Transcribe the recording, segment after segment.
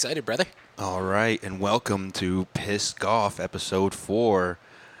Excited, brother. All right, and welcome to Piss Golf episode 4.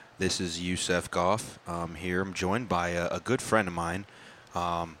 This is Yusef Goff. Here I'm joined by a good friend of mine.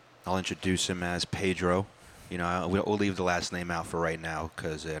 I'll introduce him as Pedro. We'll leave the last name out for right now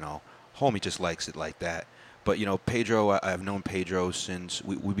because, homie just likes it like that. But, Pedro, I've known Pedro since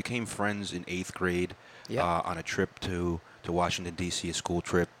we became friends in 8th grade Yep. on a trip to Washington, D.C., a school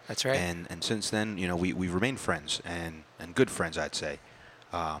trip. That's right. And since then, we've remained friends and good friends, I'd say.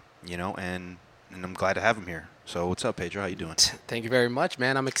 And I'm glad to have him here. So what's up, Pedro? How you doing? Thank you very much,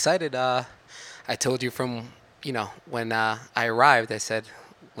 man. I'm excited. I told you from, when I arrived, I said,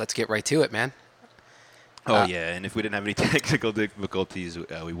 let's get right to it, man. Oh, yeah, and if we didn't have any technical difficulties,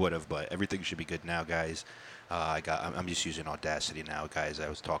 we would have, but everything should be good now, guys. I'm just using Audacity now, guys. I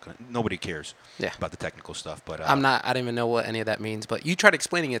was talking. Nobody cares Yeah. about the technical stuff, but I don't even know what any of that means, but you tried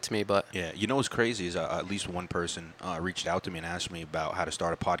explaining it to me, but yeah, what's crazy is at least one person reached out to me and asked me about how to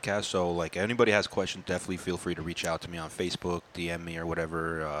start a podcast. So, like, anybody has questions, definitely feel free to reach out to me on Facebook, DM me or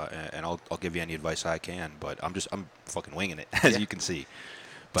whatever, and I'll give you any advice I can. But I'm fucking winging it, as you can see.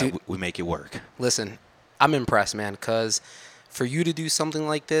 But Dude. we make it work. listen, I'm impressed, man, because for you to do something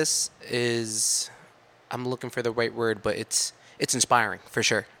like this I'm looking for the right word, but it's inspiring for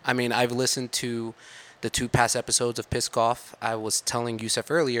sure. I mean, I've listened to the 2 past episodes of Piss Golf. I was telling Yusef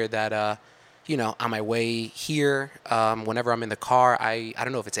earlier that, on my way here, whenever I'm in the car, I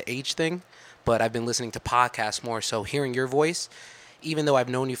don't know if it's an age thing, but I've been listening to podcasts more. So hearing your voice, even though I've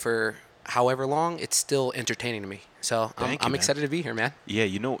known you for however long, it's still entertaining to me. So Thank you, I'm man. excited to be here, man. Yeah,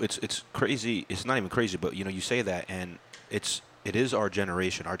 it's crazy. It's not even crazy, but you say that, and it is our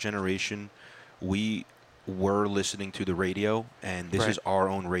generation. Our generation, we were listening to the radio, and this is our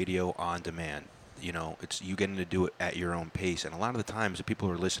own radio on demand. It's you getting to do it at your own pace, and a lot of the times the people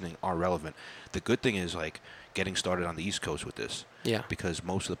who are listening are relevant. The good thing is like getting started on the East Coast with this. Yeah. Because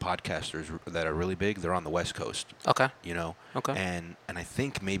most of the podcasters that are really big, they're on the West Coast. Okay. Okay. And I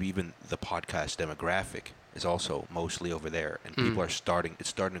think maybe even the podcast demographic is also mostly over there, and people are starting. It's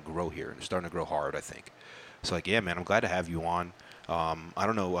starting to grow here, and it's starting to grow hard, I think. So, like, yeah, man, I'm glad to have you on. I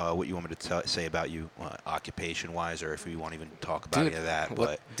don't know what you want me to say about you, occupation-wise, or if you want to even talk about any of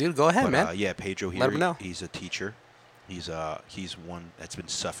that. Dude, go ahead, But man. yeah, Pedro here. Let him know. He's a teacher. He's one that's been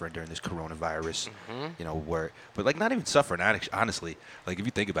suffering during this coronavirus. But like not even suffering. Honestly, like if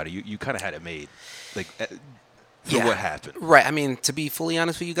you think about it, you kind of had it made. Like for what happened. Right. I mean, to be fully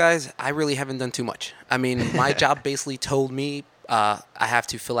honest with you guys, I really haven't done too much. I mean, my job basically told me I have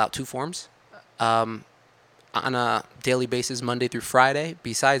to fill out 2 forms on a daily basis, Monday through Friday.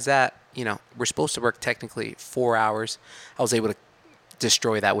 Besides that, we're supposed to work technically 4 hours. I was able to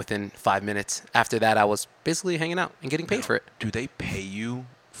destroy that within 5 minutes. After that, I was basically hanging out and getting paid for it. Do they pay you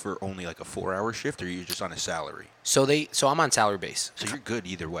for only like a 4-hour shift, or are you just on a salary? So I'm on salary base. So you're good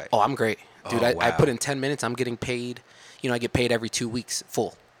either way. Oh, I'm great. Dude, Oh, I wow. put in 10 minutes. I'm getting paid. I get paid every 2 weeks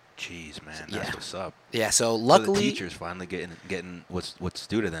full. Jeez, man, Yeah. that's what's up. Yeah, so So luckily... the teachers finally getting what's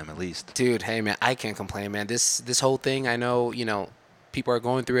due to them at least. Dude, hey, man, I can't complain, man. This whole thing, I know, people are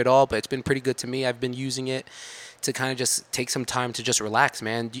going through it all, but it's been pretty good to me. I've been using it to kind of just take some time to just relax,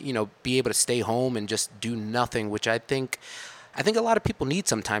 man. Be able to stay home and just do nothing, which I think a lot of people need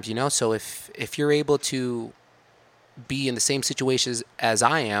sometimes, So if you're able to be in the same situations as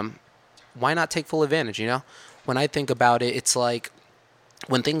I am, why not take full advantage, When I think about it, it's like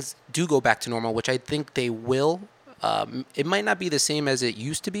when things do go back to normal, which I think they will, it might not be the same as it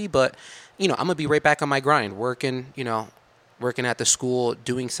used to be, but, I'm going to be right back on my grind, working at the school,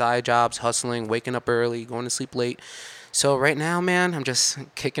 doing side jobs, hustling, waking up early, going to sleep late. So right now, man, I'm just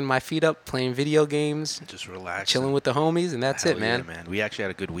kicking my feet up, playing video games, Just relax. chilling with the homies, and that's Hell it, man. Yeah, man. We actually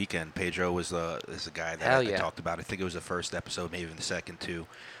had a good weekend. Pedro is the guy that Hell I yeah. talked about. I think it was the first episode, maybe even the second too,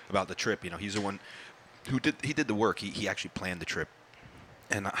 about the trip. He's the one who did the work. He actually planned the trip.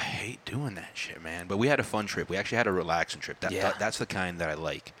 And I hate doing that shit, man. But we had a fun trip. We actually had a relaxing trip. That's the kind that I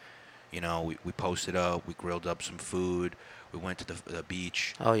like. We posted up. We grilled up some food. We went to the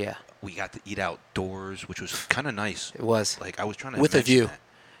beach. Oh, yeah. We got to eat outdoors, which was kind of nice. It was. Like, I was trying to With a mention view. that.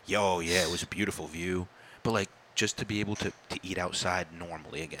 Yeah, it was a beautiful view. But, like, just to be able to eat outside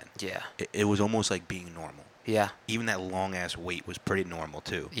normally again. Yeah. It was almost like being normal. Yeah. Even that long-ass wait was pretty normal,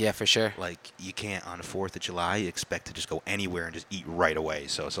 too. Yeah, for sure. Like, you can't, on the 4th of July, expect to just go anywhere and just eat right away.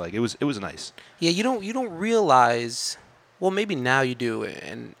 So it's like, it was nice. Yeah, you don't realize, well, maybe now you do,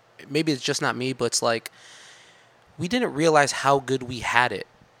 and maybe it's just not me, but it's like we didn't realize how good we had it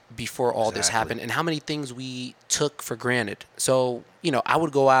before all this Exactly. happened and how many things we took for granted. So, I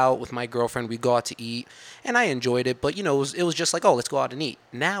would go out with my girlfriend, we'd go out to eat, and I enjoyed it, but, it was just like, oh, let's go out and eat.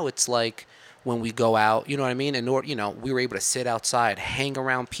 Now it's like when we go out, you know what I mean? And, we were able to sit outside, hang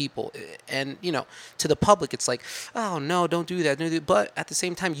around people. And, to the public, it's like, oh, no, don't do that. Don't do that. But at the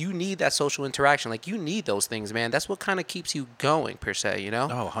same time, you need that social interaction. Like, you need those things, man. That's what kind of keeps you going, per se, you know?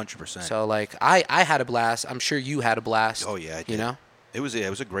 Oh, 100%. So, like, I had a blast. I'm sure you had a blast. Oh, yeah, I did. You know? It was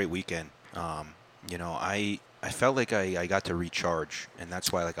a great weekend. I felt like I got to recharge, and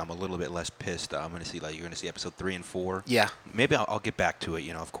that's why, like, I'm a little bit less pissed. I'm gonna see, like, you're gonna see episode 3 and 4. Yeah. Maybe I'll get back to it,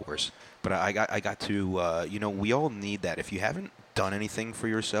 of course. But I got to, we all need that. If you haven't done anything for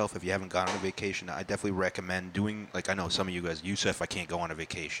yourself, if you haven't gone on a vacation, I definitely recommend doing. Like, I know some of you guys, Yusef, I can't go on a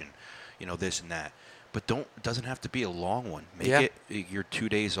vacation, this and that. But it doesn't have to be a long one. Make it your 2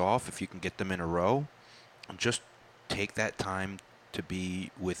 days off if you can get them in a row. And just take that time to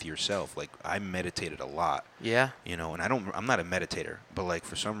be with yourself. Like, I meditated a lot. Yeah. And I'm not a meditator, but, like,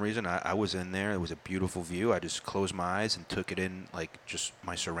 for some reason I was in there. It was a beautiful view. I just closed my eyes and took it in, like, just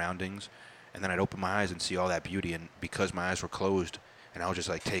my surroundings. And then I'd open my eyes and see all that beauty. And because my eyes were closed and I was just,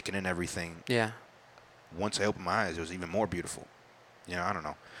 like, taking in everything. Yeah. Once I opened my eyes, it was even more beautiful. I don't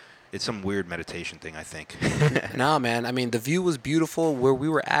know. It's some weird meditation thing, I think. Nah, man. I mean, the view was beautiful where we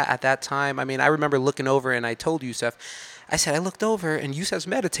were at that time. I mean, I remember looking over and I told Yusef, I said, I looked over and Yusef's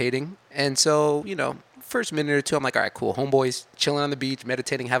meditating. And so, first minute or two, I'm like, all right, cool. Homeboy's chilling on the beach,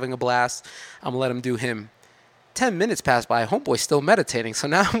 meditating, having a blast. I'm going to let him do him. 10 minutes passed by. Homeboy's still meditating. So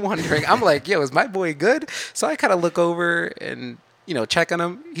now I'm wondering, I'm like, yo, is my boy good? So I kind of look over and, check on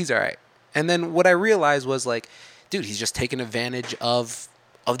him. He's all right. And then what I realized was, like, dude, he's just taking advantage of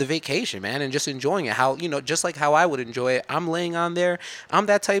the vacation, man, and just enjoying it. How, just like how I would enjoy it. I'm laying on there. I'm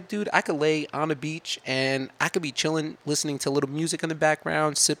that type dude. I could lay on a beach and I could be chilling, listening to a little music in the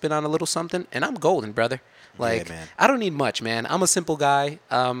background, sipping on a little something, and I'm golden, brother. Like, yeah, man. I don't need much, man. I'm a simple guy.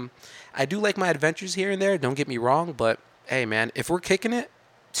 I do like my adventures here and there. Don't get me wrong, but hey, man, if we're kicking it,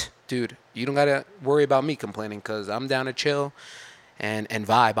 dude, you don't gotta worry about me complaining because I'm down to chill and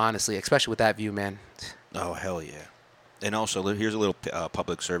vibe, honestly, especially with that view, man. Oh, hell yeah. And also, here's a little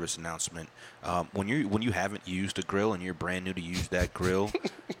public service announcement. When you haven't used a grill and you're brand new to use that grill,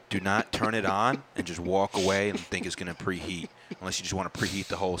 do not turn it on and just walk away and think it's going to preheat. Unless you just want to preheat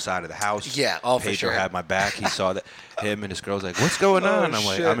the whole side of the house. Yeah, for sure. Pedro had my back. He saw that. Him and his girl's like, what's going on? I'm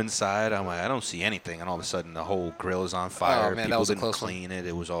like, shit. I'm inside. I'm like, I don't see anything. And all of a sudden, the whole grill is on fire. Oh, man, People didn't clean it.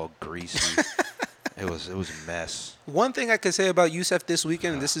 It was all greasy. It was a mess. One thing I could say about Yusef this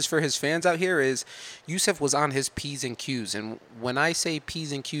weekend, and this is for his fans out here, is Yusef was on his P's and Q's. And when I say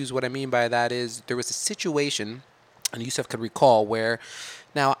P's and Q's, what I mean by that is there was a situation, and Yusef could recall, where,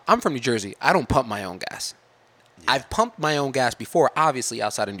 now, I'm from New Jersey. I don't pump my own gas. Yeah. I've pumped my own gas before, obviously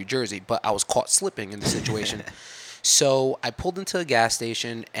outside of New Jersey, but I was caught slipping in the situation. So I pulled into a gas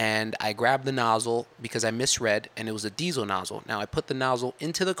station and I grabbed the nozzle because I misread, and it was a diesel nozzle. Now I put the nozzle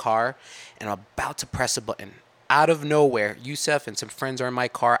into the car and I'm about to press a button. Out of nowhere, Yusef and some friends are in my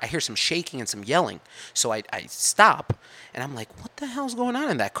car. I hear some shaking and some yelling. So I stop and I'm like, what the hell's going on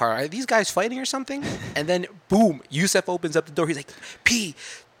in that car? Are these guys fighting or something? And then boom, Yusef opens up the door. He's like, P,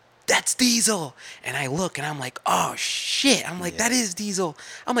 that's Diesel. And I look and I'm like, oh shit. I'm like, that is Diesel.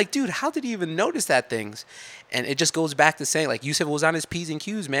 I'm like, dude, how did he even notice that things? And it just goes back to saying, like, Yusef was on his P's and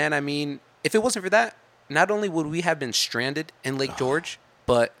Q's, man. I mean, if it wasn't for that, not only would we have been stranded in Lake George,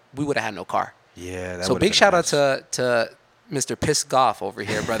 but we would have had no car. Yeah. That so big shout out to Mr. Piss Goff over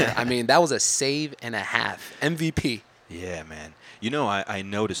here, brother. I mean, that was a save and a half. MVP. Yeah, man. I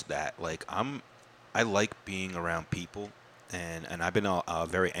noticed that. Like, I like being around people. And I've been a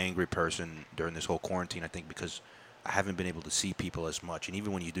very angry person during this whole quarantine, I think, because I haven't been able to see people as much. And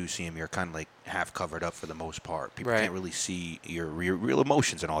even when you do see them, you're kind of like half covered up for the most part. People can't really see your real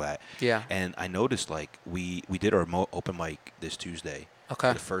emotions and all that. Yeah. And I noticed, like, we did our open mic this Tuesday. Okay.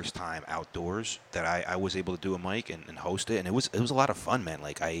 For the first time outdoors that I was able to do a mic and host it. And it was a lot of fun, man.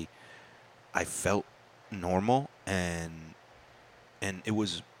 Like, I felt normal and it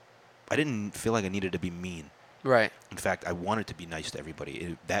was, I didn't feel like I needed to be mean. Right. In fact, I wanted to be nice to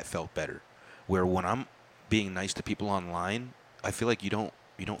everybody. That felt better. Where when I'm being nice to people online, I feel like you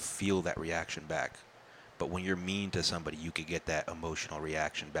don't feel that reaction back. But when you're mean to somebody, you could get that emotional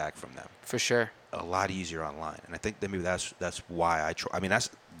reaction back from them. For sure. A lot easier online. And I think that maybe that's why I mean, that's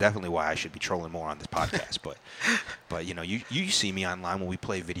definitely why I should be trolling more on this podcast. but you see me online when we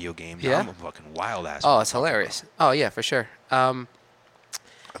play video games. Yeah. I'm a fucking wild ass. Oh, it's hilarious. Oh yeah, for sure. I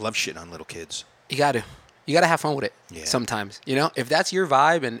love shitting on little kids. You got to have fun with it sometimes. If that's your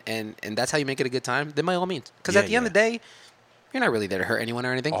vibe and that's how you make it a good time, then by all means. Because at the end of the day, you're not really there to hurt anyone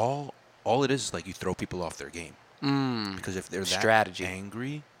or anything. All it is like you throw people off their game. Because if they're that strategy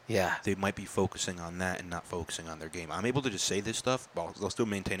angry, Yeah. They might be focusing on that and not focusing on their game. I'm able to just say this stuff, but I'll still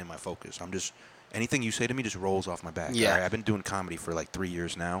maintain my focus. I'm just anything you say to me just rolls off my back. Yeah. All right? I've been doing comedy for like 3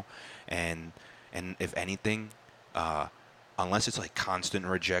 years now, and if anything, unless it's like constant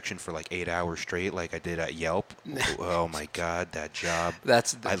rejection for like 8 hours straight, like I did at Yelp. Oh my God, that job! I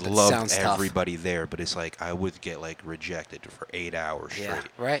I loved everybody there, but it's like I would get like rejected for 8 hours straight. Yeah.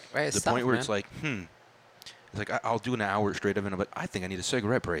 Right. It's The tough, point where man. it's like, It's like I'll do an hour straight of it, but I think I need a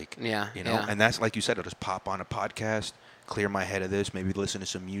cigarette break. Yeah, You know, yeah. and that's like you said. I'll just pop on a podcast, clear my head of this, maybe listen to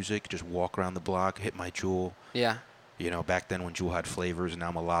some music, just walk around the block, hit my Juul. Yeah. You know, back then when Juul had flavors, and now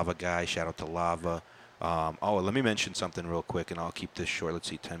I'm a Lava guy. Shout out to Lava. Let me mention something real quick, and I'll keep this short. Let's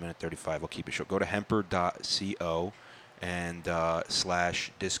see, 10 minute 35. I'll keep it short. Go to hemper.co and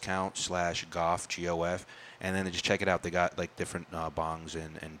 /discount/goff, GOF. And then just check it out. They got like different bongs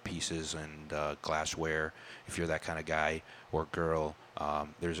and pieces and glassware. If you're that kind of guy or girl,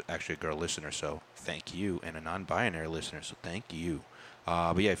 there's actually a girl listener, so thank you, and a non-binary listener, so thank you.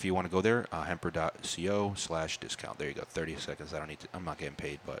 But yeah, if you want to go there, hemper.co/discount. There you go. 30 seconds. I'm not getting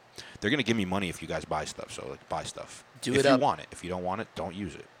paid, but they're gonna give me money if you guys buy stuff. So like, buy stuff. If you want it. If you don't want it, don't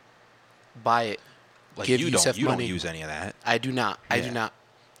use it. Buy it. Like Give you Yusef don't money. use any of that. I do not. I do Yeah. not.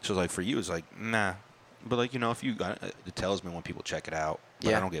 So like for you, it's like nah. But like if you it tells me when people check it out, but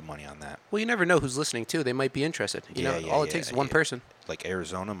Yeah. I don't get money on that. Well, you never know who's listening too. They might be interested. You know, all it takes is one person. Like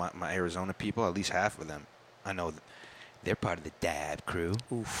Arizona, my Arizona people, at least half of them, I know they're part of the dab crew.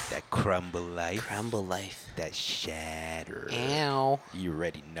 Oof. That crumble life. Crumble life. That shatter. Ow. You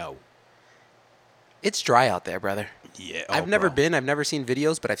already know. It's dry out there, brother. Yeah. I've never been. I've never seen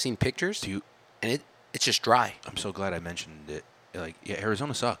videos, but I've seen pictures. Dude, And it's just dry. I'm so glad I mentioned it. Like, yeah,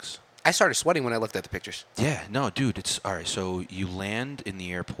 Arizona sucks. I started sweating when I looked at the pictures. Yeah, no, dude, it's all right. So you land in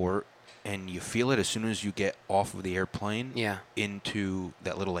the airport, and you feel it as soon as you get off of the airplane. Yeah. Into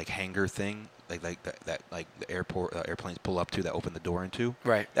that little like hangar thing, like that like the airport airplanes pull up to that open the door into.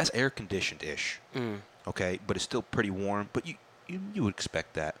 Right. That's air conditioned ish. Okay, but it's still pretty warm. But you would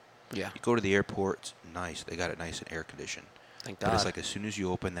expect that. Yeah. You go to the airport, it's nice. They got it nice and air conditioned. Thank But it's God. like as soon as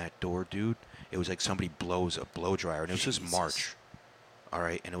you open that door, dude, it was like somebody blows a blow dryer, and it was just Jesus. March. All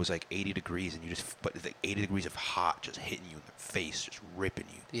right, and it was like 80 degrees, and but it's like 80 degrees of hot just hitting you in the face, just ripping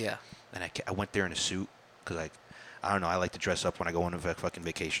you. Yeah. And I went there in a suit because I don't know, I like to dress up when I go on a fucking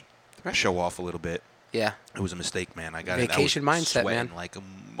vacation, Right. show off a little bit. Yeah. It was a mistake, man. I got Vacation I was mindset, sweating man. like a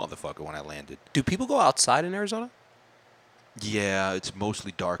motherfucker when I landed. Do people go outside in Arizona? Yeah, it's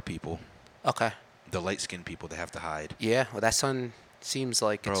mostly dark people. Okay. The light-skinned people, they have to hide. Yeah. Well, that sun seems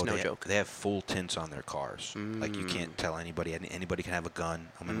like it's no they, joke. They have full tints on their cars. Like you can't tell anybody. Anybody can have a gun.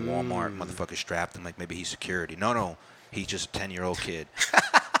 I'm in Walmart. Motherfucker strapped. I'm like, maybe he's security. No, he's just a 10-year-old kid.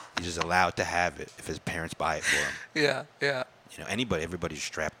 He's just allowed to have it if his parents buy it for him. Yeah. Yeah. You know, everybody's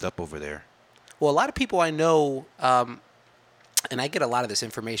strapped up over there. Well, a lot of people I know, and I get a lot of this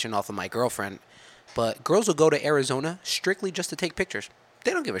information off of my girlfriend, but girls will go to Arizona strictly just to take pictures.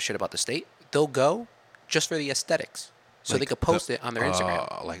 They don't give a shit about the state. They'll go just for the aesthetics, so they could post it on their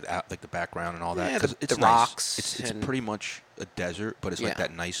Instagram. Like the background and all that. Yeah, 'Cause the it's nice. rocks It's and- pretty much a desert, but it's like Yeah.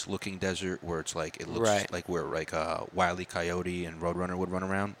 that nice looking desert where it's like it looks Right. like where like Wile E. Coyote and Roadrunner would run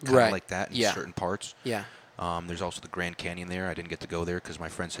around, kind of Right. like that in Yeah. certain parts. Yeah. There's also the Grand Canyon there. I didn't get to go there because my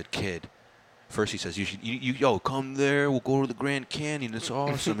friend said, "Kid." First he says, yo, come there. We'll go to the Grand Canyon. It's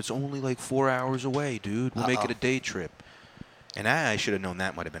awesome. It's only like 4 hours away, dude. We'll make it a day trip. And I should have known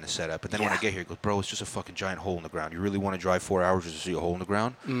that might have been a setup. But then when I Yeah. get here, he goes, bro, it's just a fucking giant hole in the ground. You really want to drive 4 hours just to see a hole in the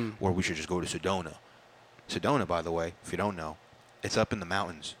ground? Or we should just go to Sedona. Sedona, by the way, if you don't know, it's up in the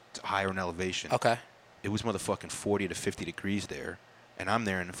mountains. It's higher in elevation. Okay. It was motherfucking 40 to 50 degrees there. And I'm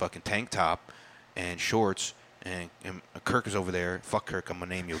there in a fucking tank top and shorts. And Kirk is over there. Fuck Kirk, I'm going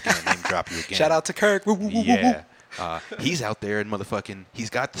to name you again. Name drop you again. Shout out to Kirk. Woo, woo, woo, woo, woo. Yeah. He's out there and motherfucking, he's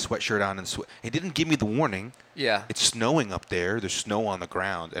got the sweatshirt on and he didn't give me the warning. Yeah. It's snowing up there. There's snow on the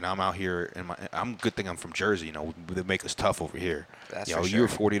ground, and I'm out here. Good thing I'm from Jersey. You know, they make us tough over here. That's you know, for you're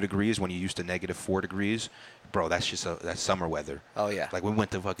sure. 40 degrees when you used to negative 4 degrees, bro. That's just that's summer weather. Oh, yeah. Like we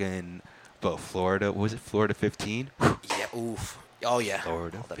went to fucking, Florida. What was it Florida 15? Yeah. Oof. Oh, yeah.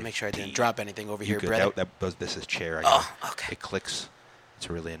 Florida Hold on, make sure I 15. didn't drop anything over You here, good? brother. This is chair. Oh, okay. It clicks. It's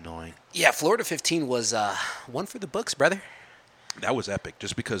really annoying. Yeah, Florida 15 was one for the books, brother. That was epic.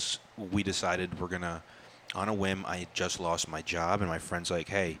 Just because we decided we're gonna, on a whim. I had just lost my job, and my friend's like,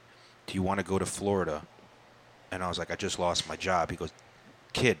 "Hey, do you want to go to Florida?" And I was like, "I just lost my job." He goes,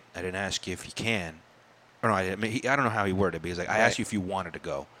 "Kid, I didn't ask you if you can." Or no, I don't know how he worded it. But he's like, "I Right. asked you if you wanted to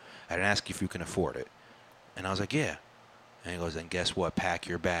go. I didn't ask you if you can afford it." And I was like, "Yeah." And he goes, and guess what? Pack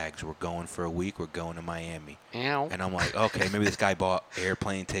your bags. We're going for a week. We're going to Miami. Ow. And I'm like, okay, maybe this guy bought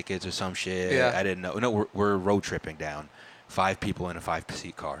airplane tickets or some shit. Yeah. I didn't know. No, we're road tripping down. 5 people in a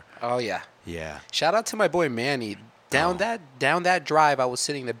 5-seat car. Oh yeah. Yeah. Shout out to my boy Manny. Down that drive, I was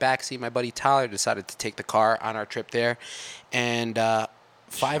sitting in the back seat. My buddy Tyler decided to take the car on our trip there, and 5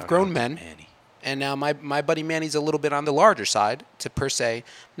 Shout grown out to men. Manny. And now my buddy Manny's a little bit on the larger side, to per se.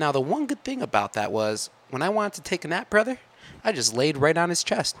 Now the one good thing about that was when I wanted to take a nap, brother, I just laid right on his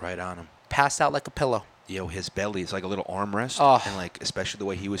chest, Right on him. passed out like a pillow. Yo, his belly is like a little armrest. Oh. And like, especially the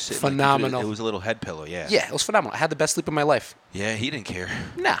way he was sitting. Phenomenal. Like, it was a little head pillow, yeah. Yeah, it was phenomenal. I had the best sleep of my life. Yeah, he didn't care.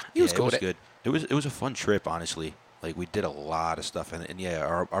 Nah, he was Yeah, cool it was with good. It was a fun trip, honestly. Like, we did a lot of stuff. And yeah,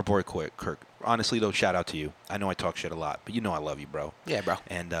 our boy Kirk. Honestly, though, shout out to you. I know I talk shit a lot, but you know I love you, bro. Yeah, bro.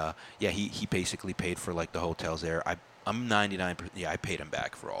 And, yeah, he basically paid for, like, the hotels there. I'm 99%. Yeah, I paid him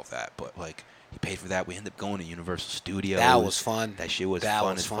back for all of that. But, like, he paid for that. We ended up going to Universal Studios. That was fun. That shit was That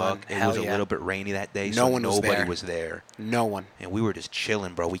fun was as fun. fuck. It Hell was a yeah. little bit rainy that day, No so one was nobody there. was there. No one. And we were just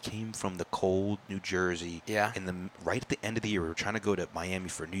chilling, bro. We came from the cold New Jersey. Yeah. Right at the end of the year, we were trying to go to Miami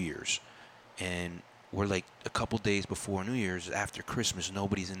for New Year's. And we're like a couple days before New Year's, after Christmas,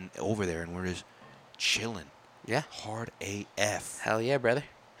 nobody's over there, and we're just chilling. Yeah. Hard AF. Hell yeah, brother.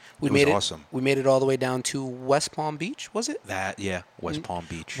 We It was made it awesome. We made it all the way down to West Palm Beach, was it? West Palm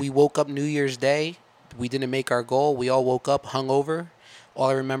Beach. We woke up New Year's Day. We didn't make our goal. We all woke up hungover. All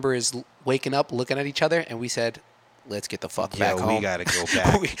I remember is waking up, looking at each other, and we said, "Let's get the fuck back home." We gotta go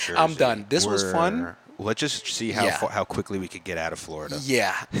back. We- to Jersey. I'm done. This was fun. Let's just see how Yeah. how quickly we could get out of Florida.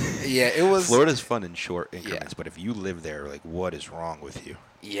 Yeah, yeah, it was. Florida's fun in short increments, but if you live there, like, what is wrong with you?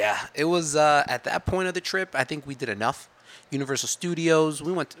 Yeah, it was. At that point of the trip, I think we did enough. Universal Studios.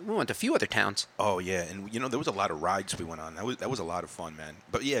 We went to a few other towns. Oh yeah, and there was a lot of rides we went on. That was a lot of fun, man.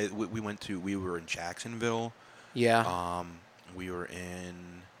 But yeah, we were in Jacksonville. Yeah, We were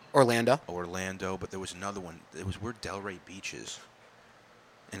in Orlando. but there was another one. It was where Delray Beach is.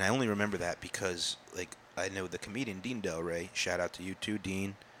 And I only remember that because, like, I know the comedian Dean Delray. Shout out to you too,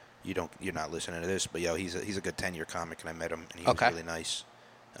 Dean. You're not listening to this, but yo, he's a good 10-year comic, and I met him, and he was really nice.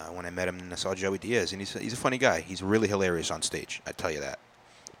 When I met him, and I saw Joey Diaz, and he's a funny guy. He's really hilarious on stage. I tell you that.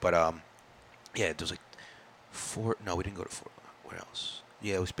 But yeah, there was like No, we didn't go to Fort. Where else?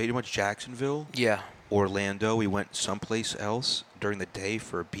 Yeah, it was pretty much Jacksonville. Yeah. Orlando. We went someplace else during the day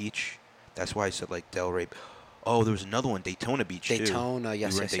for a beach. That's why I said, like, Delray. Oh, there was another one, Daytona Beach, too. Daytona,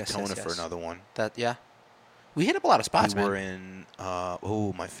 yes, We were in yes, Daytona yes. for another one. Yeah. We hit up a lot of spots, We man. were in,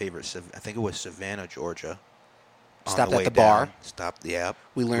 my favorite, I think it was Savannah, Georgia. On Stopped the at way the bar. down. Stopped, yeah.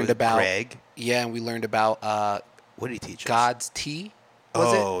 We learned With about Greg. Yeah, and we learned about What did he teach us? God's tea.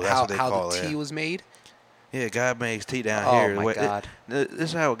 Was Oh, it? that's how what they call the it, tea yeah. was made. Yeah, God makes tea down Oh, here. my God. This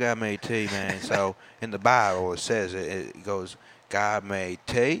is how God made tea, man. So in the Bible, it says it goes, God made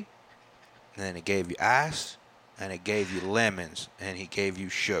tea, and then He gave you ice, and He gave you lemons, and He gave you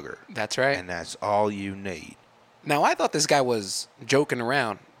sugar. That's right. And that's all you need. Now, I thought this guy was joking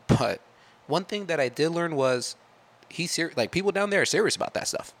around, but one thing that I did learn was like, people down there are serious about that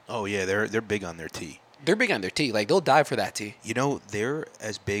stuff. Oh yeah, they're big on their tea. They're big on their tea. Like, they'll die for that tea. You know, they're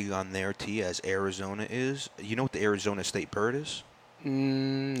as big on their tea as Arizona is. You know what the Arizona state bird is?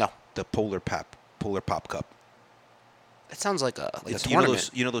 No. The polar pop cup. It sounds like a It's, tournament.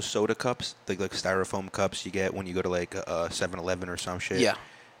 you know those soda cups, like styrofoam cups you get when you go to like a 7-Eleven or some shit. Yeah.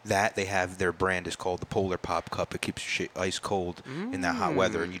 That they have, their brand is called the Polar Pop Cup. It keeps shit ice cold in that hot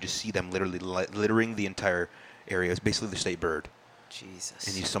weather, and you just see them literally littering the entire area. It's basically the state bird. Jesus.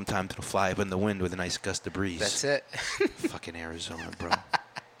 And sometimes it'll fly up in the wind with a nice gust of breeze. That's it. Fucking Arizona, bro.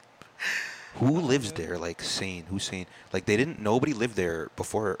 Who lives there? Like, sane? Who's sane? Like, nobody lived there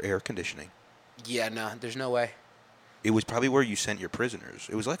before air conditioning. Yeah, no, there's no way. It was probably where you sent your prisoners.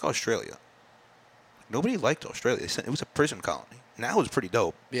 It was like Australia. Nobody liked Australia. It was a prison colony. Now it's pretty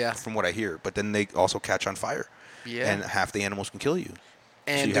dope. Yeah. From what I hear. But then they also catch on fire. Yeah. And half the animals can kill you.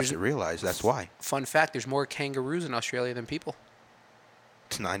 And so you have there's to realize that's why. fun fact: there's more kangaroos in Australia than people.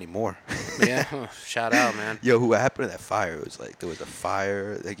 It's not anymore. Yeah. Shout out, man. Yo, what happened to that fire? It was like there was a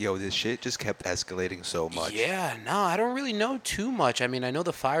fire. Like, yo, this shit just kept escalating so much. Yeah, no, I don't really know too much. I mean, I know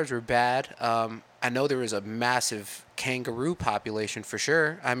the fires were bad. I know there was a massive kangaroo population for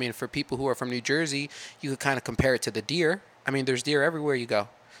sure. I mean, for people who are from New Jersey, you could kind of compare it to the deer. I mean, there's deer everywhere you go.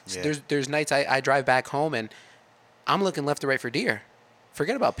 So Yeah. there's nights I drive back home and I'm looking left to right for deer.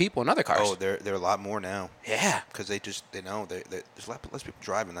 Forget about people in other cars. Oh, there are a lot more now. Yeah. Because they know there's less people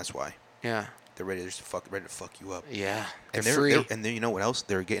driving. That's why Yeah. they're ready to fuck you up. Yeah. They're And they're free. and then you know what else?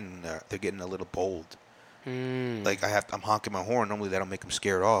 They're getting a little bold. Mm. Like I'm honking my horn. Normally that'll make them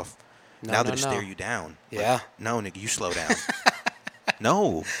scared off. now they just no. stare you down. Yeah. Like, no, nigga, you slow down.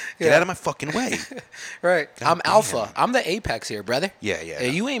 No, get Yeah. out of my fucking way. Right. God I'm damn. alpha. I'm the apex here, brother. Yeah. Hey,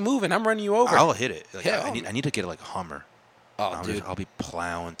 you ain't moving. I'm running you over. I'll hit it. Like, Yeah. I need to get like a Hummer. Oh, dude. I'll be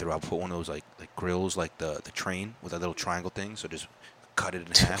plowing through. I'll put one of those like grills, like the train with a little triangle thing. So just cut it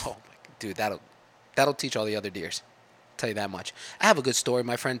in half. Oh, dude, that'll teach all the other deers. Tell you that much. I have a good story.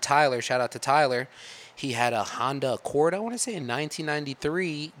 My friend Tyler, shout out to Tyler. He had a Honda Accord, I want to say in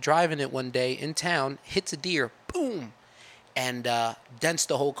 1993, driving it one day in town, hits a deer, boom, and dents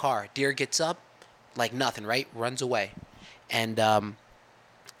the whole car. Deer gets up like nothing, right? Runs away. And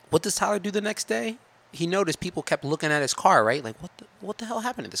what does Tyler do the next day? He noticed people kept looking at his car, right? Like, what the hell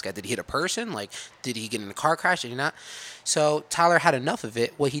happened to this guy? Did he hit a person? Like, did he get in a car crash? Did he not? So Tyler had enough of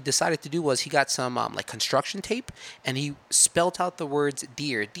it. What he decided to do was he got some like construction tape and he spelled out the words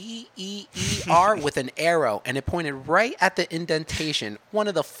deer, D-E-E-R with an arrow, and it pointed right at the indentation. One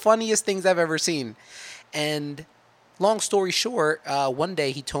of the funniest things I've ever seen. And long story short, one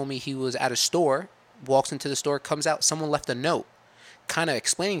day he told me he was at a store, walks into the store, comes out, someone left a note, kind of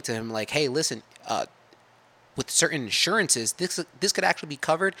explaining to him like, hey, listen, with certain insurances, this could actually be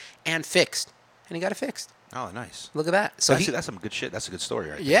covered and fixed, and he got it fixed. Oh, nice. Look at that. So that's some good shit. That's a good story,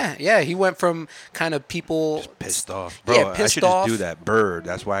 right? Yeah. He went from kind of people Just pissed off, bro. I should just do that. Bird.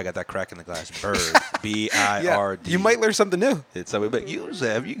 That's why I got that crack in the glass. Bird. B-I-R-D. You might learn something new. It's like, but you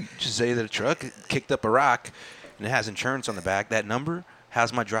just say that a truck kicked up a rock and it has insurance on the back. That number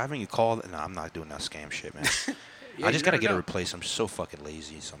has my driving. You call it. No, I'm not doing that scam shit, man. Yeah, I just gotta get it it replaced. I'm so fucking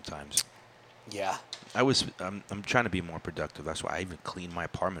lazy sometimes. Yeah. I'm trying to be more productive. That's why I even cleaned my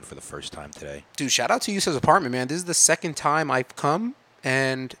apartment for the first time today. Dude, shout out to Yusuf's apartment, man. This is the second time I've come,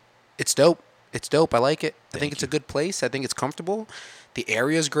 and it's dope. It's dope. I like it. I think it's a good place. I think it's comfortable. The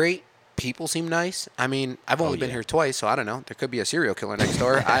area's great. People seem nice. I mean, I've only been here twice, so I don't know. There could be a serial killer next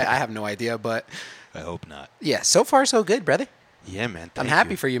door. I have no idea, but I hope not. yeah, so far so good, brother. Yeah, man. I'm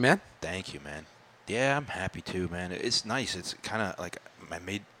happy for you, man. Thank you, man. Yeah, I'm happy too, man. It's nice. It's kind of like I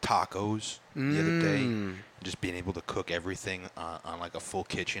made tacos the other day. Just being able to cook everything on like a full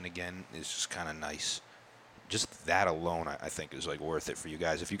kitchen again is just kind of nice. Just that alone, I think, is like worth it for you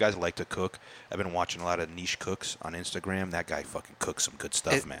guys. If you guys like to cook, I've been watching a lot of Niche Cooks on Instagram. That guy fucking cooks some good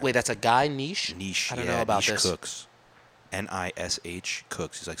stuff, man. Wait, that's a guy, Niche? Niche. I don't know about Niche this. Cooks. Nish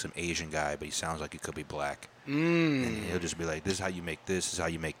Cooks. He's like some Asian guy, but he sounds like he could be black. Mm. And he'll just be like, "This is how you make this. This is how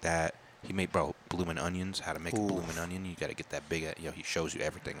you make that." He made bloomin' onions. How to make a bloomin' onion? You got to get that big. He shows you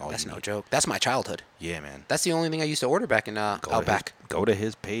everything. That's no joke. That's my childhood. Yeah, man. That's the only thing I used to order back in Outback. Go to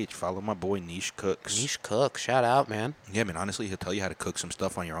his page. Follow my boy Niche Cooks. Niche Cook, shout out, man. Yeah, man. Honestly, he'll tell you how to cook some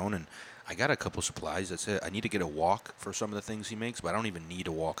stuff on your own. And I got a couple supplies. That's it. I need to get a wok for some of the things he makes, but I don't even need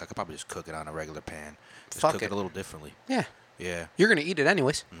a wok. I could probably just cook it on a regular pan. Just cook it a little differently. Yeah. Yeah. You're gonna eat it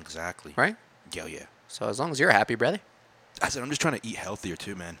anyways. Exactly. Right? Yeah. So as long as you're happy, brother. I said I'm just trying to eat healthier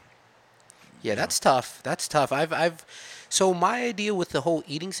too, man. Yeah, that's tough. That's tough. So my idea with the whole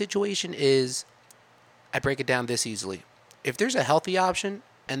eating situation is, I break it down this easily. If there's a healthy option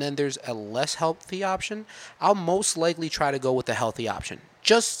and then there's a less healthy option, I'll most likely try to go with the healthy option,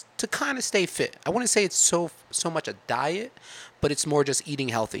 just to kind of stay fit. I wouldn't say it's so much a diet, but it's more just eating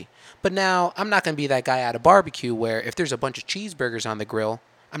healthy. But now I'm not gonna be that guy at a barbecue where if there's a bunch of cheeseburgers on the grill,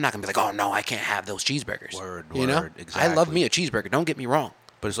 I'm not gonna be like, oh no, I can't have those cheeseburgers. Word, exactly. I love me a cheeseburger. Don't get me wrong.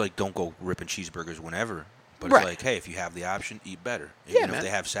 But it's like, don't go ripping cheeseburgers whenever. But Right. it's like, hey, if you have the option, eat better. Yeah, Even man. if they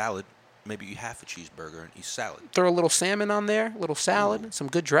have salad, maybe eat half a cheeseburger and eat salad. Throw a little salmon on there, a little salad, some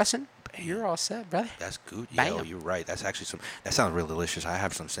good dressing. You're all set, brother. That's good. Bam. Yo, you're right. That's actually that sounds real delicious. I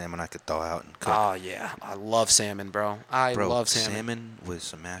have some salmon I could thaw out and cook. Oh, yeah. I love salmon, bro. I love salmon. with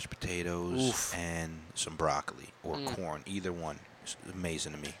some mashed potatoes and some broccoli or corn, either one. It's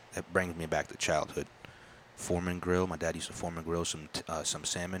amazing to me. That brings me back to childhood. Foreman grill. My dad used to Foreman grill some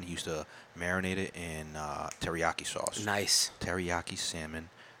salmon. He used to marinate it in teriyaki sauce. Nice. Teriyaki salmon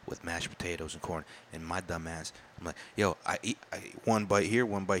with mashed potatoes and corn. And my dumb ass, I'm like, yo, I eat one bite here,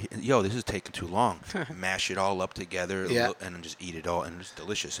 one bite here. Yo, this is taking too long. Mash it all up together and then just eat it all. And it's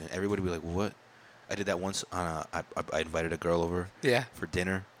delicious. And everybody would be like, what? I did that once on I invited a girl over for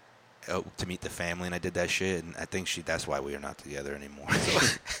dinner to meet the family, and I did that shit. And I think that's why we are not together anymore.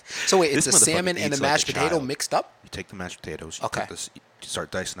 So wait, it's This the motherfucker salmon and the eats like mashed a potato child. mixed up? You take the mashed potatoes. Okay. You start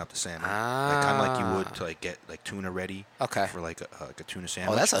dicing up the salmon. Like, kind of like you would to like get like tuna ready. Okay. For like a tuna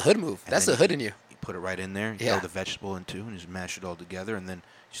sandwich. Oh, that's a hood move. And That's then the hood in you. You put it right in there. You Yeah. throw the vegetable in too, and just mash it all together, and then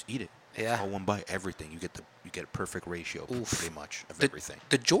just eat it. Yeah. All one bite. Everything. You get a perfect ratio, pretty much, of everything.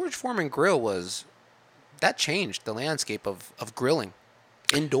 The George Foreman grill that changed the landscape of grilling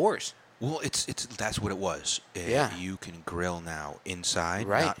indoors. Well, it's that's what it was. Yeah. You can grill now inside,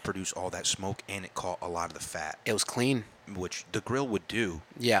 Right. not produce all that smoke, and it caught a lot of the fat, It was clean. which the grill would do.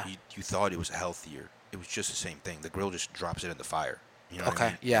 Yeah. You thought it was healthier. It was just the same thing. The grill just drops it in the fire. You know what I Okay,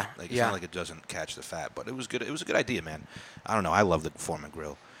 mean? yeah, Like it's yeah. not like it doesn't catch the fat, but it was good. It was a good idea, man. I don't know. I love the Foreman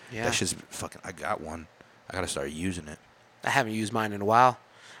grill. Yeah. That's just fucking. I got one. I gotta start using it. I haven't used mine in a while.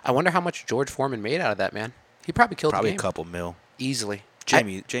 I wonder how much George Foreman made out of that, man. He probably killed Probably the a game. couple mil. Easily.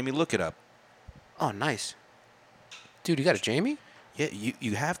 Jamie, look it up. Oh, nice. Dude, you got a Jamie? Yeah,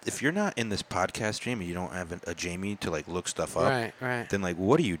 you have. If you're not in this podcast, Jamie, you don't have a Jamie to like look stuff up. Right. Then like,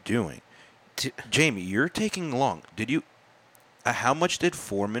 what are you doing, Jamie? You're taking long. Did you? How much did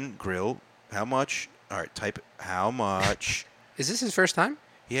Foreman grill? How much? All right, type how much. Is this his first time?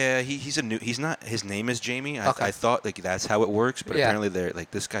 Yeah, he's a new. He's not. His name is Jamie. Okay. I thought like that's how it works, but Yeah. apparently they're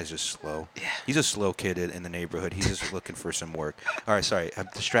like this guy's just slow. Yeah. He's a slow kid in the neighborhood. He's just looking for some work. All right, sorry, I'm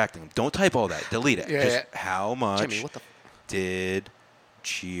distracting him. Don't type all that. Delete it. Yeah, Just yeah. how much Jimmy, what the? did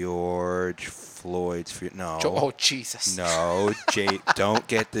George Floyd's no? Oh, Jesus. No, don't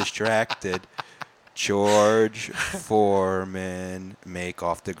get distracted. George Foreman make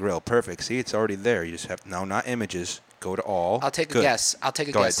off the grill. Perfect. See, it's already there. You just have not images. Go to all. I'll take a Good. guess. Go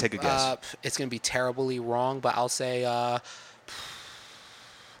ahead, take a guess. It's going to be terribly wrong, but I'll say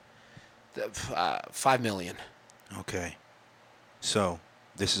 5 million. Okay. So,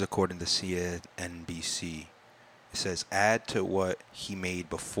 this is according to CNBC. It says add to what he made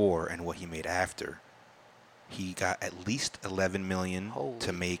before and what he made after. He got at least 11 million Holy.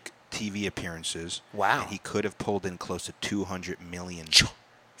 to make TV appearances. Wow. And he could have pulled in close to 200 million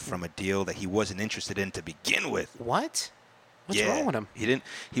from a deal that he wasn't interested in to begin with. What? What's Yeah. wrong with him? He didn't.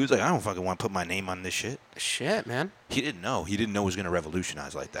 He was like, I don't fucking want to put my name on this shit. Shit, man. He didn't know. He didn't know it was gonna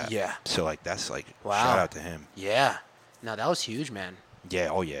revolutionize like that. Yeah. So like that's like Wow. shout out to him. Yeah. No, that was huge, man. Yeah.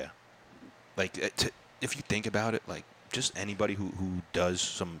 Oh yeah. Like if you think about it, like just anybody who does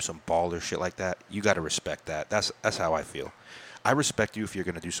some baller shit like that, you got to respect that. That's how I feel. I respect you if you're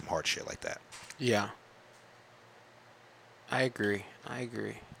gonna do some hard shit like that. Yeah. I agree.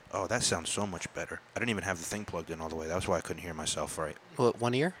 Oh, that sounds so much better. I didn't even have the thing plugged in all the way. That's why I couldn't hear myself right. What,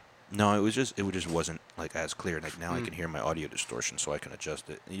 one ear? No, it just wasn't like as clear. Like now I can hear my audio distortion, so I can adjust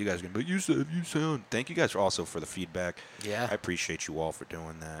it. And you guys can, but you sound. Thank you guys also for the feedback. Yeah. I appreciate you all for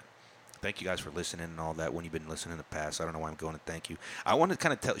doing that. Thank you guys for listening and all that. When you've been listening in the past, I don't know why I'm going to thank you. I want to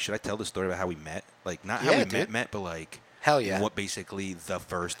kind of tell. Should I tell the story about how we met? Like not how Yeah, we dude. met, but like Hell yeah. what basically the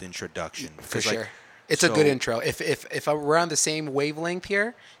first introduction. For 'Cause, like, sure. It's a good so- intro. If we're on the same wavelength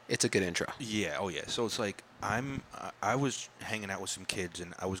here, it's a good intro. Yeah, oh yeah. So it's like I was hanging out with some kids,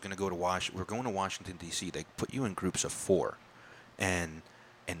 and I was gonna go to We're going to Washington D.C. They put you in groups of 4, and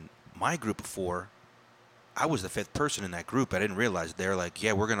my group of 4, I was the 5th person in that group. I didn't realize they're like,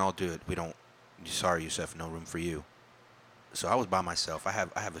 yeah, we're gonna all do it. We don't. Sorry, Yusef, no room for you. So I was by myself. I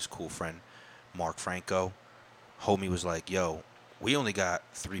have this cool friend, Mark Franco. Homie was like, yo, we only got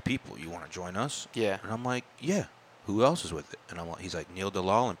 3 people. You want to join us? Yeah. And I'm like, yeah. Who else is with it? And he's like, Neil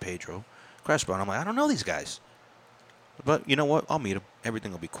Dalal and Pedro Crespo. And I'm like, I don't know these guys. But you know what? I'll meet them.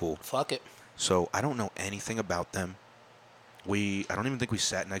 Everything will be cool. Fuck it. So I don't know anything about them. I don't even think we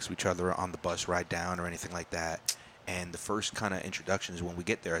sat next to each other on the bus ride down or anything like that. And the first kind of introduction is when we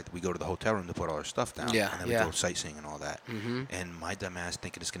get there, we go to the hotel room to put all our stuff down. Yeah, And then yeah. we go sightseeing and all that. Mhm. And my dumb ass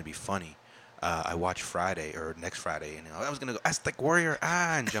thinking it's going to be funny. I watched Friday or next Friday, and I was gonna go Aztec Warrior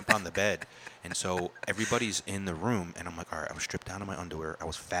and jump on the bed, and so everybody's in the room, and I'm like, all right, I was stripped down to my underwear. I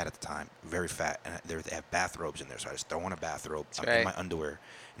was fat at the time, very fat, and they have bathrobes in there, so I just throw on a bathrobe. I'm right. in my underwear,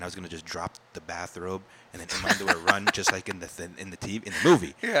 and I was gonna just drop the bathrobe and then in my underwear run just like in the TV in the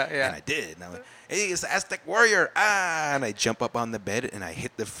movie. Yeah. And I did, and I was like, hey, it's the Aztec Warrior, and I jump up on the bed and I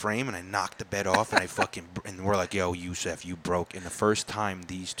hit the frame and I knock the bed off, and and we're like, yo, Yusef, you broke. And the first time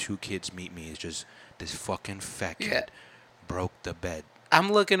these 2 kids meet me is just this fucking fat kid Yeah. broke the bed. I'm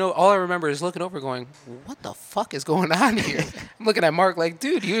looking. All I remember is looking over, going, "What the fuck is going on here?" I'm looking at Mark like,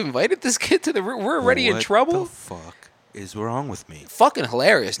 "Dude, you invited this kid to the room. We're already in trouble." What the fuck is wrong with me? Fucking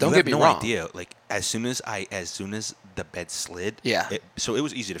hilarious. Don't you get have me no wrong. idea. Like as soon as the bed slid, Yeah. So it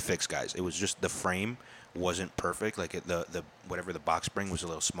was easy to fix, guys. It was just the frame wasn't perfect. Like the whatever the box spring was a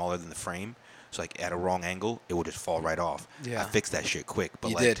little smaller than the frame. So like at a wrong angle, it would just fall right off. Yeah. I fixed that shit quick. But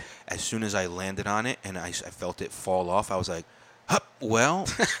You like did. as soon as I landed on it and I felt it fall off, I was like, hup, well,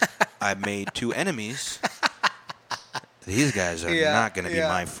 I made 2 enemies. These guys are Yeah, not going to yeah.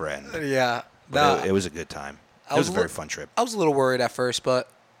 be my friend. Yeah. But it was a good time. It was a very fun trip. I was a little worried at first, but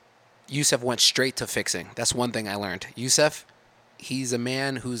Yusef went straight to fixing. That's one thing I learned. Yusef, he's a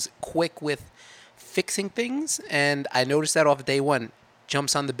man who's quick with fixing things, and I noticed that off day one.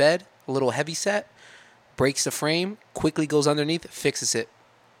 Jumps on the bed, a little heavy set, breaks the frame, quickly goes underneath, fixes it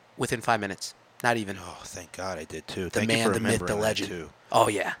within 5 minutes. Not even. Oh, thank God I did too. The Thank you man, for the myth, the remembering that legend. too. Oh,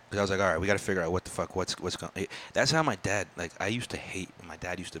 yeah. Because I was like, all right, we got to figure out what the fuck, what's going. That's how my dad. Like, I used to hate when my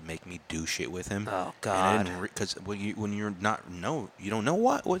dad used to make me do shit with him. Oh, God. Because when you're not you don't know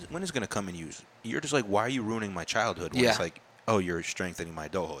when it's gonna come in use. You're just like, why are you ruining my childhood? When Yeah. It's like, oh, you're strengthening my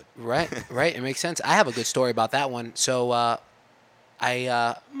adulthood. Right, right. It makes sense. I have a good story about that one. So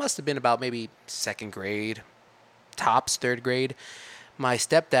I must have been about maybe second grade, tops third grade. My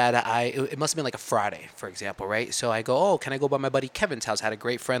stepdad, it must have been like a Friday, for example, right? So I go, oh, can I go by my buddy Kevin's house? Had a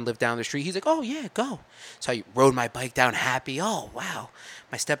great friend live down the street. He's like, oh, yeah, go. So I rode my bike down happy. Oh, wow.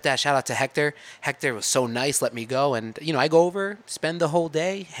 My stepdad, shout out to Hector. Hector was so nice, let me go. And, I go over, spend the whole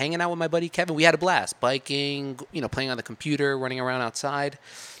day hanging out with my buddy Kevin. We had a blast, biking, playing on the computer, running around outside.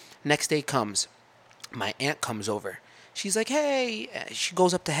 Next day comes. My aunt comes over. She's like, hey. She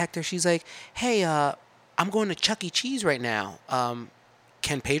goes up to Hector. She's like, hey, I'm going to Chuck E. Cheese right now.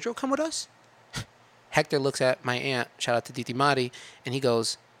 Can Pedro come with us? Hector looks at my aunt, shout out to Diti Mari, and he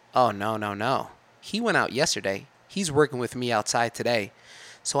goes, oh, no. He went out yesterday. He's working with me outside today.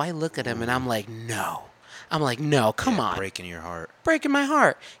 So I look at him and I'm like, no. Come on. Breaking your heart. Breaking my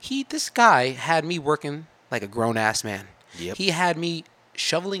heart. This guy had me working like a grown-ass man. Yep. He had me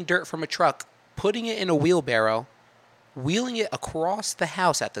shoveling dirt from a truck, putting it in a wheelbarrow, wheeling it across the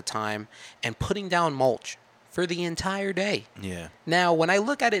house at the time, and putting down mulch for the entire day. Yeah. Now, when I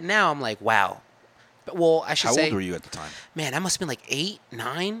look at it now, I'm like, wow. Well, I should say. How old were you at the time? Man, I must have been like 8,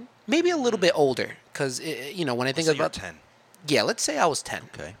 9, maybe a little bit older. Because, when I think Let's say about. you're 10. Yeah, let's say I was 10.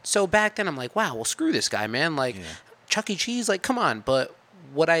 Okay. So back then, I'm like, wow, well, screw this guy, man. Like, Yeah. Chuck E. Cheese, like, come on. But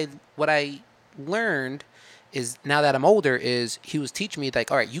what I learned is, now that I'm older, is he was teaching me,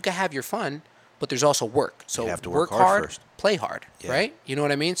 like, all right, you can have your fun, but there's also work. So You have to work hard first. Play hard, Yeah. right? You know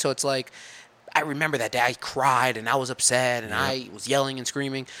what I mean? So it's like, I remember that day I cried and I was upset and I was yelling and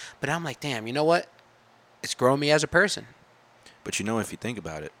screaming. But I'm like, damn, you know what? It's grown me as a person. But if you think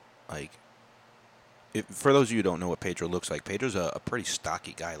about it, like, for those of you who don't know what Pedro looks like, Pedro's a pretty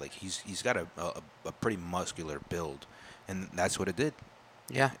stocky guy. Like, he's got a pretty muscular build, and that's what it did.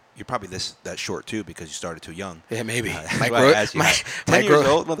 Yeah. You're probably that short too because you started too young. Yeah, maybe. My growth, 10 years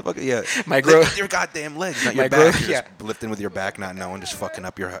old, motherfucker. Yeah. My Lift growth. with your goddamn legs, not your My back. growth, You're yeah. just lifting with your back, not knowing, just fucking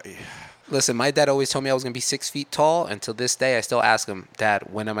up your. Listen, my dad always told me I was going to be 6 feet tall. Until this day, I still ask him, Dad,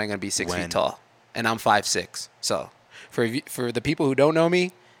 when am I going to be 6 feet tall? And I'm 5'6". So for the people who don't know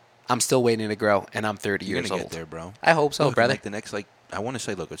me, I'm still waiting to grow, and I'm 30 You're years gonna old. get there, bro. I hope so, Look, brother. Like the next, I want to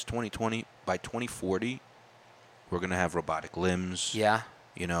say, look, it's 2020. By 2040, we're gonna have robotic limbs. Yeah.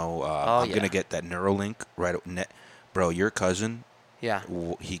 I'm yeah. gonna get that Neuralink right. Bro, your cousin. Yeah.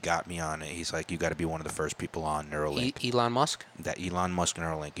 He got me on it. He's like, you got to be one of the first people on Neuralink. Elon Musk? That Elon Musk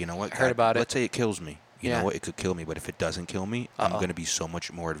Neuralink. You know what? I heard about it. Let's say it kills me. You Yeah. know what? It could kill me, but if it doesn't kill me, I'm Uh-oh. going to be so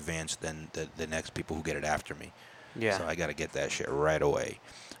much more advanced than the next people who get it after me. Yeah. So I got to get that shit right away.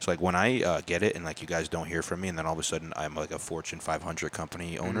 So, like, when I get it and, like, you guys don't hear from me, and then all of a sudden I'm, like, a Fortune 500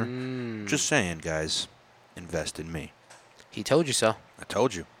 company owner, just saying, guys, invest in me. He told you so. I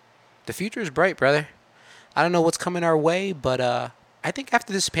told you. The future is bright, brother. I don't know what's coming our way, but I think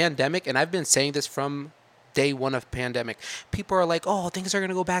after this pandemic, and I've been saying this from day one of pandemic, people are like, oh, things are going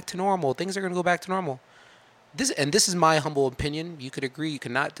to go back to normal. Things are going to go back to normal. This is my humble opinion. You could agree, you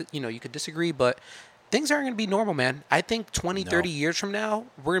could not, you could disagree, but things aren't going to be normal, man. I think 20, 30 years from now,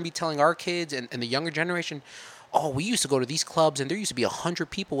 we're going to be telling our kids and the younger generation, oh, we used to go to these clubs and there used to be 100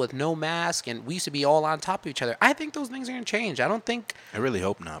 people with no mask and we used to be all on top of each other. I think those things are going to change. I don't think. I really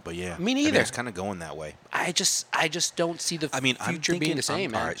hope not, but yeah. Me neither. It's kind of going that way. I just don't see the future being the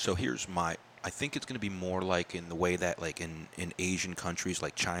same, man. All right, so here's I think it's going to be more like in the way that, like, in Asian countries,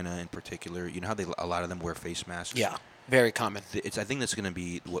 like China in particular, you know how a lot of them wear face masks? Yeah, very common. I think that's going to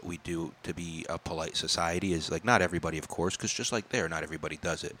be what we do to be a polite society is, like, not everybody, of course, because just like there, not everybody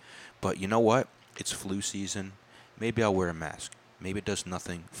does it. But you know what? It's flu season. Maybe I'll wear a mask. Maybe it does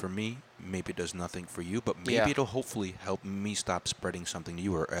nothing for me. Maybe it does nothing for you. But maybe it'll hopefully help me stop spreading something to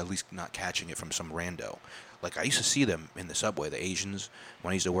you, or at least not catching it from some rando. Like, I used to see them in the subway, the Asians,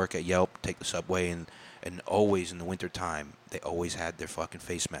 when I used to work at Yelp, take the subway, and always in the wintertime, they always had their fucking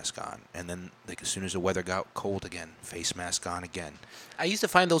face mask on. And then, like, as soon as the weather got cold again, face mask on again. I used to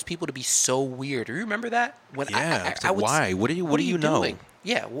find those people to be so weird. Do you remember that? When Why? What do you know? doing?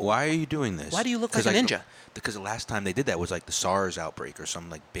 Yeah. Why are you doing this? Why do you look like a ninja? Because the last time they did that was like the SARS outbreak or some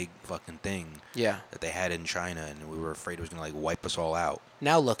like big fucking thing. Yeah. That they had in China, and we were afraid it was gonna like wipe us all out.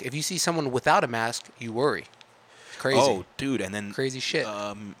 Now look, if you see someone without a mask, you worry. Crazy. Oh, dude, and then crazy shit.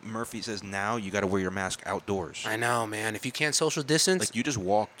 Murphy says now you got to wear your mask outdoors. I know, man. If you can't social distance, like you just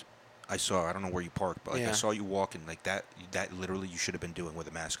walked I saw. I don't know where you parked, but like I Yeah. saw you walking like that. That literally you should have been doing with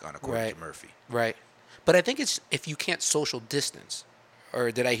a mask on, according Right. to Murphy. Right. But I think it's if you can't social distance, or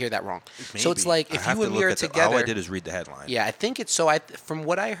did I hear that wrong? So it's Maybe. like I if have you to and me look are at the. All I together. did is read the headline. Yeah, I think it's so. From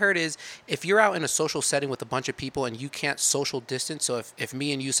what I heard is if you're out in a social setting with a bunch of people and you can't social distance, so if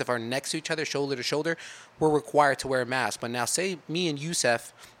me and Yusef are next to each other, shoulder to shoulder, we're required to wear a mask. But now, say me and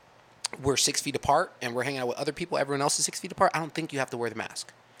Yusef, we're 6 feet apart and we're hanging out with other people, everyone else is 6 feet apart. I don't think you have to wear the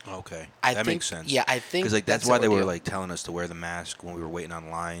mask. Okay. I That think, makes sense. Yeah, I think Because like that's the why they were ordeal. like telling us to wear the mask when we were waiting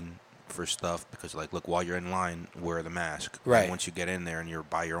online for stuff. Because like, look, while you're in line, wear the mask. Right. And once you get in there and you're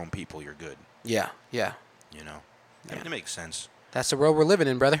by your own people, you're good. Yeah, yeah. You know. I Yeah. mean, it makes sense. That's the world we're living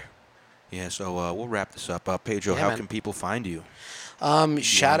in, brother. Yeah. So we'll wrap this up. Pedro, Yeah, how man. can people find you? Shout Want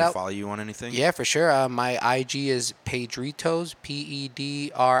to out. follow you on anything? Yeah, for sure. My IG is Pedritos,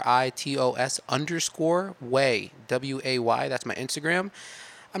 PEDRITOS_way, WAY. That's my Instagram.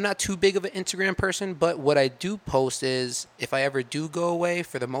 I'm not too big of an Instagram person, but what I do post is if I ever do go away,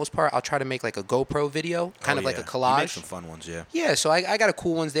 for the most part, I'll try to make like a GoPro video, kind of like a You make collage. some fun ones, yeah. Yeah, so I got a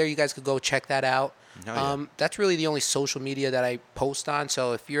cool ones there. You guys could go check that out. Oh, yeah. That's really the only social media that I post on.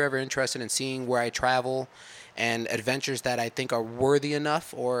 So if you're ever interested in seeing where I travel and adventures that I think are worthy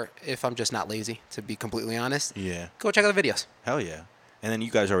enough, or if I'm just not lazy, to be completely honest, Yeah. go check out the videos. Hell yeah. And then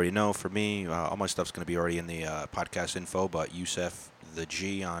you guys already know, for me, all my stuff's going to be already in the podcast info, but Yusef the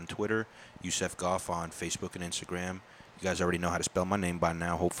G on Twitter, Yusef Goff on Facebook and Instagram. You guys already know how to spell my name by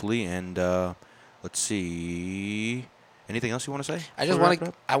now, hopefully. And let's see. Anything else you want to say? I just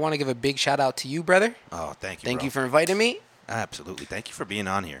want to give a big shout out to you, brother. Oh, thank you, Thank bro. you for inviting me. Absolutely. Thank you for being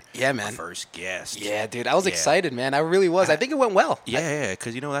on here. Yeah, My man. first guest. Yeah, dude, I was Yeah. excited, man. I really was. I think it went well. Yeah,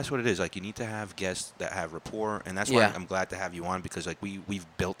 because you know that's what it is. Like you need to have guests that have rapport, and that's why Yeah. I'm glad to have you on because like we've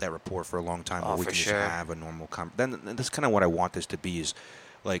built that rapport for a long time. Oh, Where we for can sure. just have a normal then that's kind of what I want this to be. Is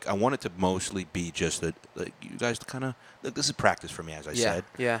like I want it to mostly be just that like, you guys kind of this is practice for me, as I Yeah, said.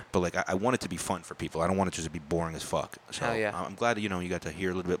 yeah. But like I want it to be fun for people. I don't want it just to be boring as fuck. So Hell yeah. I'm glad you got to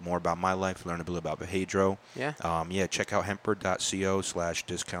hear a little bit more about my life, learn a bit about Pedro. Yeah. Check out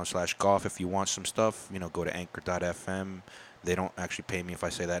hemper.co/discount/golf if you want some stuff. Go to anchor.fm. They don't actually pay me if I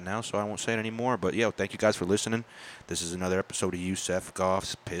say that now, so I won't say it anymore. But yeah, thank you guys for listening. This is another episode of Yusef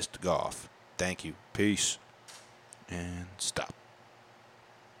Goff's Pissed Golf. Thank you. Peace. And stop.